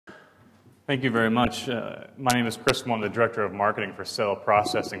Thank you very much. My name is Chris Moore. I'm the Director of Marketing for Cell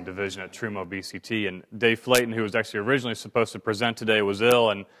Processing Division at Terumo BCT. And Dave Flayton, who was actually originally supposed to present today, was ill,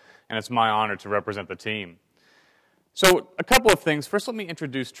 and it's my honor to represent the team. So a couple of things. First, let me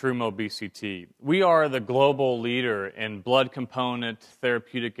introduce Terumo BCT. We are the global leader in blood component,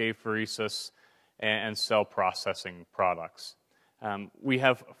 therapeutic apheresis, and cell processing products. We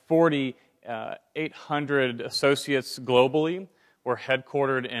have 4,800 associates globally. We're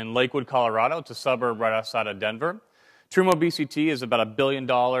headquartered in Lakewood, Colorado. It's a suburb right outside of Denver. Terumo BCT is about $1 billion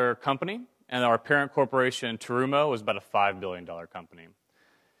company, and our parent corporation, Terumo, is about a $5 billion company.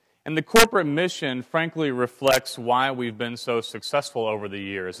 And the corporate mission, frankly, reflects why we've been so successful over the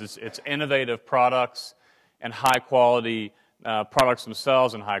years. It's innovative products and high-quality products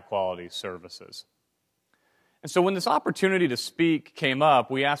themselves and high-quality services. And so when this opportunity to speak came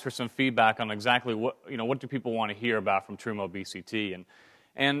up, we asked for some feedback on exactly what do people want to hear about from Terumo BCT.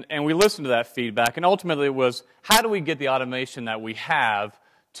 And we listened to that feedback, and ultimately it was, how do we get the automation that we have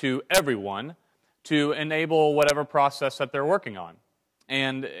to everyone to enable whatever process that they're working on?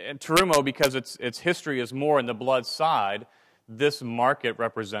 And Terumo, because its history is more in the blood side, this market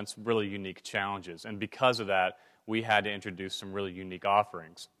represents really unique challenges. And because of that, we had to introduce some really unique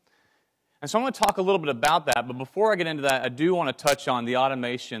offerings. And so I'm going to talk a little bit about that, but before I get into that, I do want to touch on the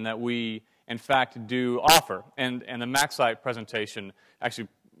automation that we, in fact, do offer. And the MaxCyte presentation actually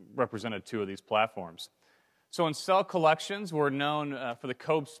represented two of these platforms. So in cell collections, we're known for the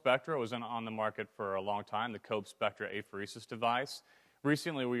Cobe Spectra. It was on the market for a long time, the Cobe Spectra apheresis device.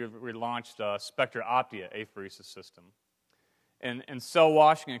 Recently, we launched a Spectra Optia apheresis system. In cell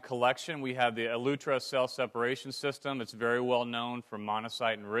washing and collection, we have the Elutra cell separation system. It's very well known for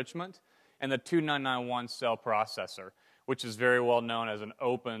monocyte enrichment. And the 2991 cell processor, which is very well known as an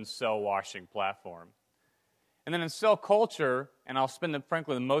open cell washing platform. And then in cell culture, and I'll spend,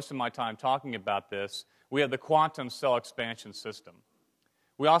 frankly, most of my time talking about this, we have the quantum cell expansion system.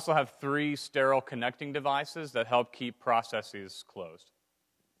 We also have 3 sterile connecting devices that help keep processes closed.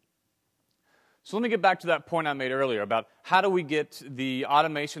 So let me get back to that point I made earlier about how do we get the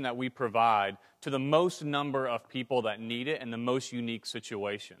automation that we provide to the most number of people that need it in the most unique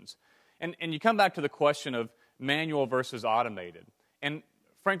situations. And you come back to the question of manual versus automated. And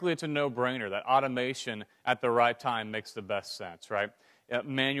frankly, it's a no-brainer that automation at the right time makes the best sense, right?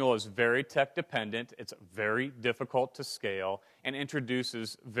 Manual is very tech-dependent, it's very difficult to scale, and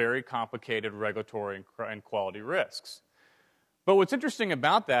introduces very complicated regulatory and quality risks. But what's interesting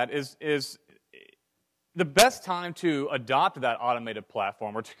about that is the best time to adopt that automated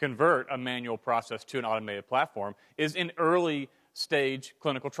platform or to convert a manual process to an automated platform is in early stage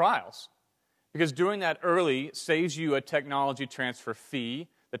clinical trials. Because doing that early saves you a technology transfer fee,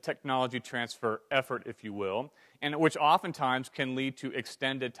 the technology transfer effort, if you will, and which oftentimes can lead to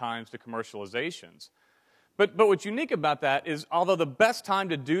extended times to commercializations. But what's unique about that is, although the best time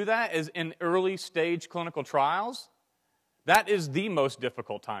to do that is in early stage clinical trials, that is the most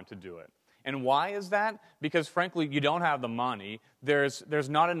difficult time to do it. And why is that? Because frankly, you don't have the money. There's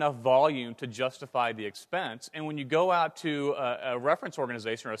not enough volume to justify the expense. And when you go out to a reference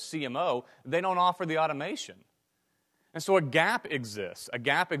organization or a CMO, they don't offer the automation. And so a gap exists. A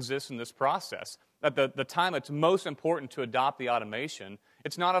gap exists in this process. At the time it's most important to adopt the automation,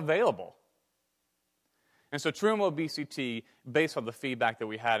 it's not available. And so Terumo BCT, based on the feedback that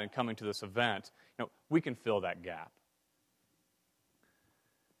we had in coming to this event, we can fill that gap.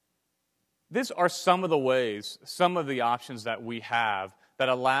 These are some of the ways, some of the options that we have that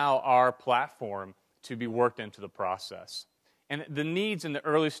allow our platform to be worked into the process. And the needs in the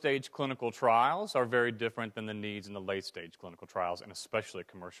early stage clinical trials are very different than the needs in the late stage clinical trials, and especially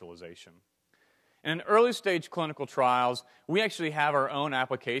commercialization. And in early stage clinical trials, we actually have our own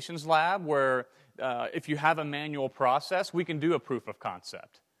applications lab where if you have a manual process, we can do a proof of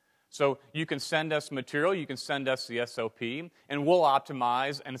concept. So you can send us material, you can send us the SOP, and we'll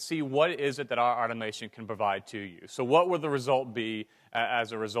optimize and see what is it that our automation can provide to you. So what will the result be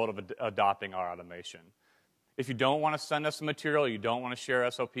as a result of adopting our automation? If you don't want to send us the material, you don't want to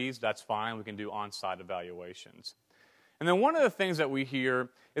share SOPs, that's fine. We can do on-site evaluations. And then one of the things that we hear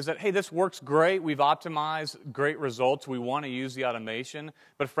is that, hey, this works great. We've optimized great results. We want to use the automation.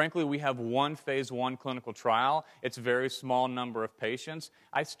 But frankly, we have one phase 1 clinical trial. It's a very small number of patients.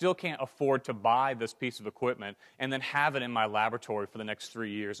 I still can't afford to buy this piece of equipment and then have it in my laboratory for the next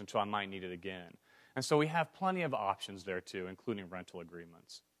 3 years until I might need it again. And so we have plenty of options there too, including rental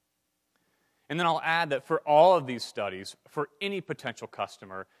agreements. And then I'll add that for all of these studies, for any potential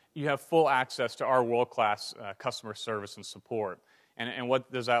customer, you have full access to our world-class customer service and support. And what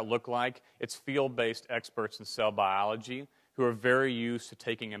does that look like? It's field-based experts in cell biology who who are very used to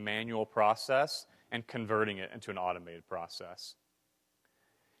taking a manual process and converting it into an automated process.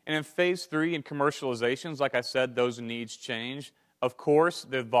 And in phase 3 in commercializations, like I said, those needs change. Of course,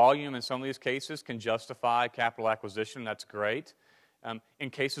 the volume in some of these cases can justify capital acquisition. That's great. In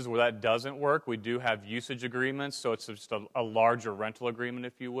cases where that doesn't work, we do have usage agreements, so it's just a larger rental agreement,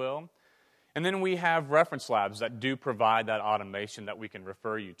 if you will. And then we have reference labs that do provide that automation that we can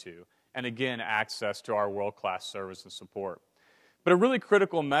refer you to. And again, access to our world-class service and support. But a really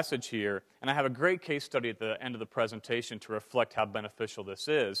critical message here, and I have a great case study at the end of the presentation to reflect how beneficial this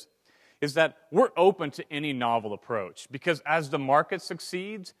is that we're open to any novel approach, because as the market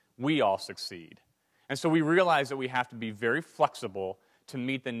succeeds, we all succeed. And so we realize that we have to be very flexible to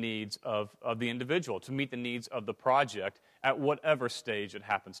meet the needs of the individual, to meet the needs of the project at whatever stage it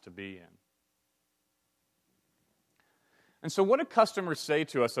happens to be in. And so what do customers say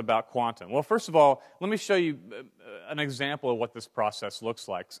to us about quantum? Well, first of all, let me show you an example of what this process looks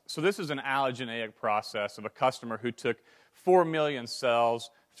like. So this is an allogeneic process of a customer who took 4 million cells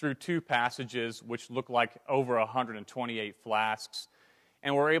through 2 passages, which look like over 128 flasks,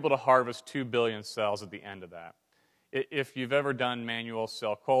 and we're able to harvest 2 billion cells at the end of that. If you've ever done manual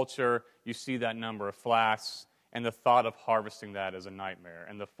cell culture, you see that number of flasks, and the thought of harvesting that is a nightmare.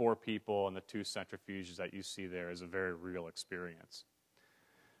 And the 4 people and the 2 centrifuges that you see there is a very real experience.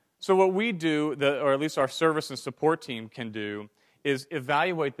 So what we do, or at least our service and support team can do, is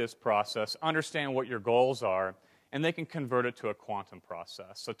evaluate this process, understand what your goals are, and they can convert it to a quantum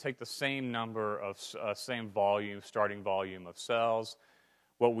process. So take the same number of, same volume, starting volume of cells.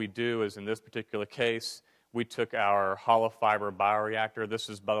 What we do is, in this particular case, we took our hollow fiber bioreactor. This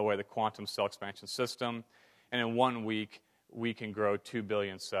is, by the way, the quantum cell expansion system. And in 1 week, we can grow 2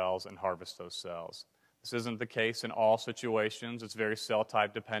 billion cells and harvest those cells. This isn't the case in all situations. It's very cell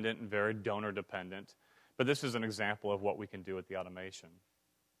type dependent and very donor dependent. But this is an example of what we can do with the automation.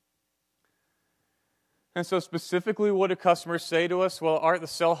 And so specifically, what do customers say to us? Well, the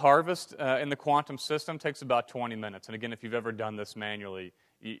cell harvest in the quantum system takes about 20 minutes. And again, if you've ever done this manually,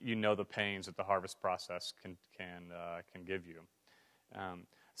 you know the pains that the harvest process can give you.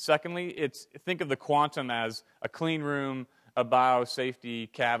 Secondly, think of the quantum as a clean room, a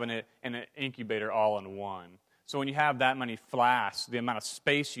biosafety cabinet, and an incubator all in one. So when you have that many flasks, the amount of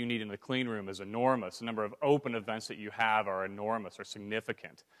space you need in the clean room is enormous. The number of open events that you have are enormous or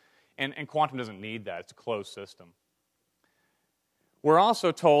significant. And quantum doesn't need that. It's a closed system. We're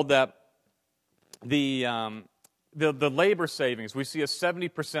also told that the labor savings, we see a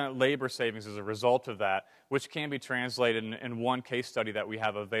 70% labor savings as a result of that, which can be translated in one case study that we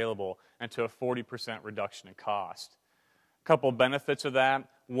have available into a 40% reduction in cost. A couple benefits of that.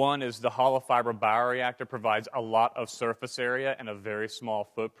 One is the hollow fiber bioreactor provides a lot of surface area and a very small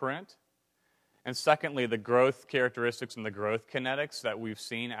footprint. And secondly, the growth characteristics and the growth kinetics that we've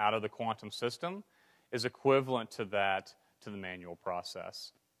seen out of the quantum system is equivalent to that, to the manual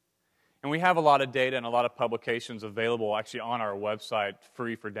process. And we have a lot of data and a lot of publications available actually on our website,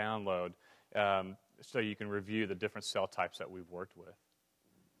 free for download, so you can review the different cell types that we've worked with.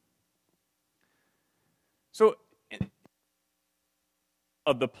 So,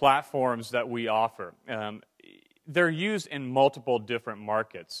 of the platforms that we offer, they're used in multiple different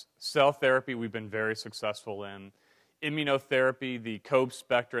markets. Cell therapy, we've been very successful in. Immunotherapy, the Cobe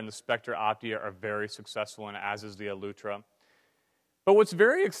Spectra and the Spectra Optia are very successful in, as is the Elutra. But what's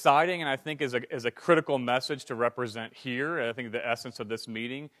very exciting, and I think is a critical message to represent here, and I think the essence of this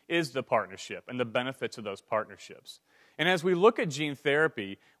meeting, is the partnership and the benefits of those partnerships. And as we look at gene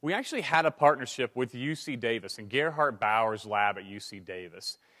therapy, we actually had a partnership with UC Davis and Gerhard Bauer's lab at UC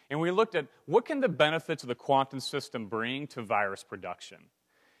Davis. And we looked at what can the benefits of the quantum system bring to virus production.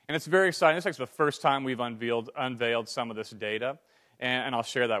 And it's very exciting. This is actually the first time we've unveiled some of this data, and I'll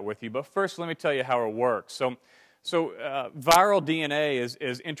share that with you. But first, let me tell you how it works. So viral DNA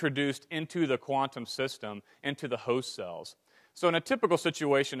is introduced into the quantum system, into the host cells. So in a typical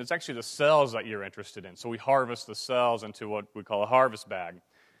situation, it's actually the cells that you're interested in. So we harvest the cells into what we call a harvest bag.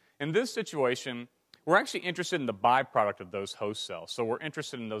 In this situation, we're actually interested in the byproduct of those host cells. So we're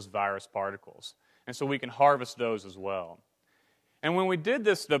interested in those virus particles. And so we can harvest those as well. And when we did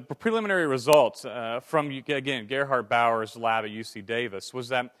this, the preliminary results from, again, Gerhard Bauer's lab at UC Davis was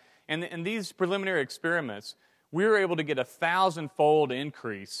that in these preliminary experiments, we were able to get a 1,000-fold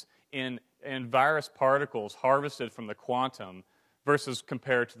increase in virus particles harvested from the quantum versus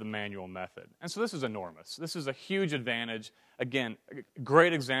compared to the manual method. And so this is enormous. This is a huge advantage. Again, a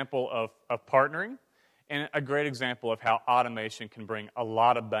great example of partnering and a great example of how automation can bring a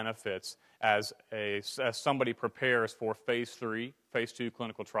lot of benefits as somebody prepares for phase 3, phase 2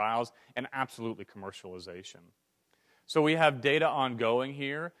 clinical trials, and absolutely commercialization. So we have data ongoing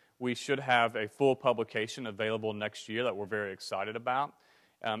here. We should have a full publication available next year that we're very excited about.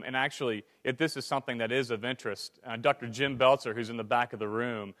 And actually, if this is something that is of interest, Dr. Jim Belzer, who's in the back of the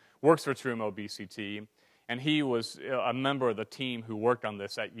room, works for Terumo BCT, and he was a member of the team who worked on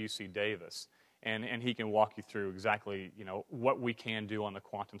this at UC Davis. And he can walk you through exactly, what we can do on the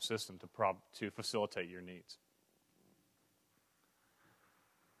quantum system to facilitate your needs.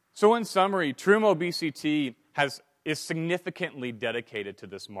 So in summary, Terumo BCT is significantly dedicated to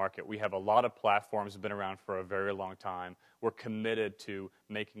this market. We have a lot of platforms that have been around for a very long time. We're committed to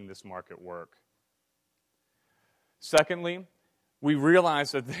making this market work. Secondly, we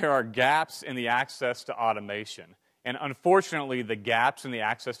realize that there are gaps in the access to automation. And unfortunately, the gaps in the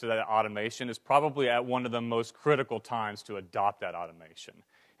access to that automation is probably at one of the most critical times to adopt that automation.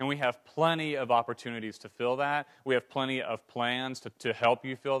 And we have plenty of opportunities to fill that. We have plenty of plans to help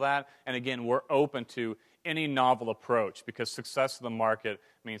you fill that. And again, we're open to any novel approach because success of the market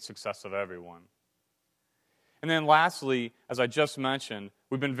means success of everyone. And then lastly, as I just mentioned,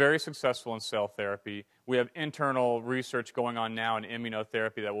 we've been very successful in cell therapy. We have internal research going on now in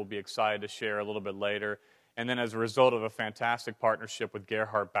immunotherapy that we'll be excited to share a little bit later. And then as a result of a fantastic partnership with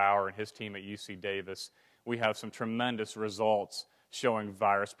Gerhard Bauer and his team at UC Davis, we have some tremendous results showing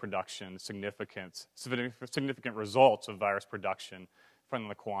virus production, significant results of virus production from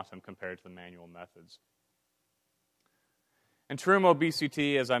the quantum compared to the manual methods. And Terumo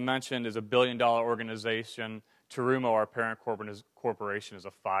BCT, as I mentioned, is a billion-dollar organization. Terumo, our parent corporation, is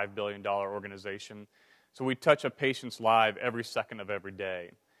a $5 billion organization. So we touch a patient's life every second of every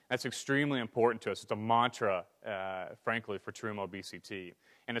day. That's extremely important to us. It's a mantra, frankly, for Terumo BCT.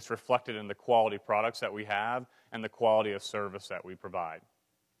 And it's reflected in the quality products that we have and the quality of service that we provide.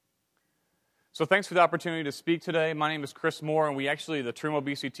 So thanks for the opportunity to speak today. My name is Chris Moore, and the Terumo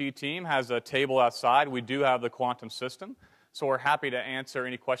BCT team has a table outside. We do have the quantum system. So we're happy to answer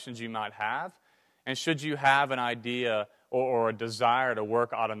any questions you might have. And should you have an idea or a desire to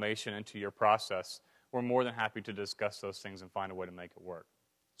work automation into your process, we're more than happy to discuss those things and find a way to make it work.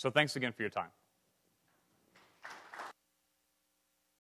 So thanks again for your time.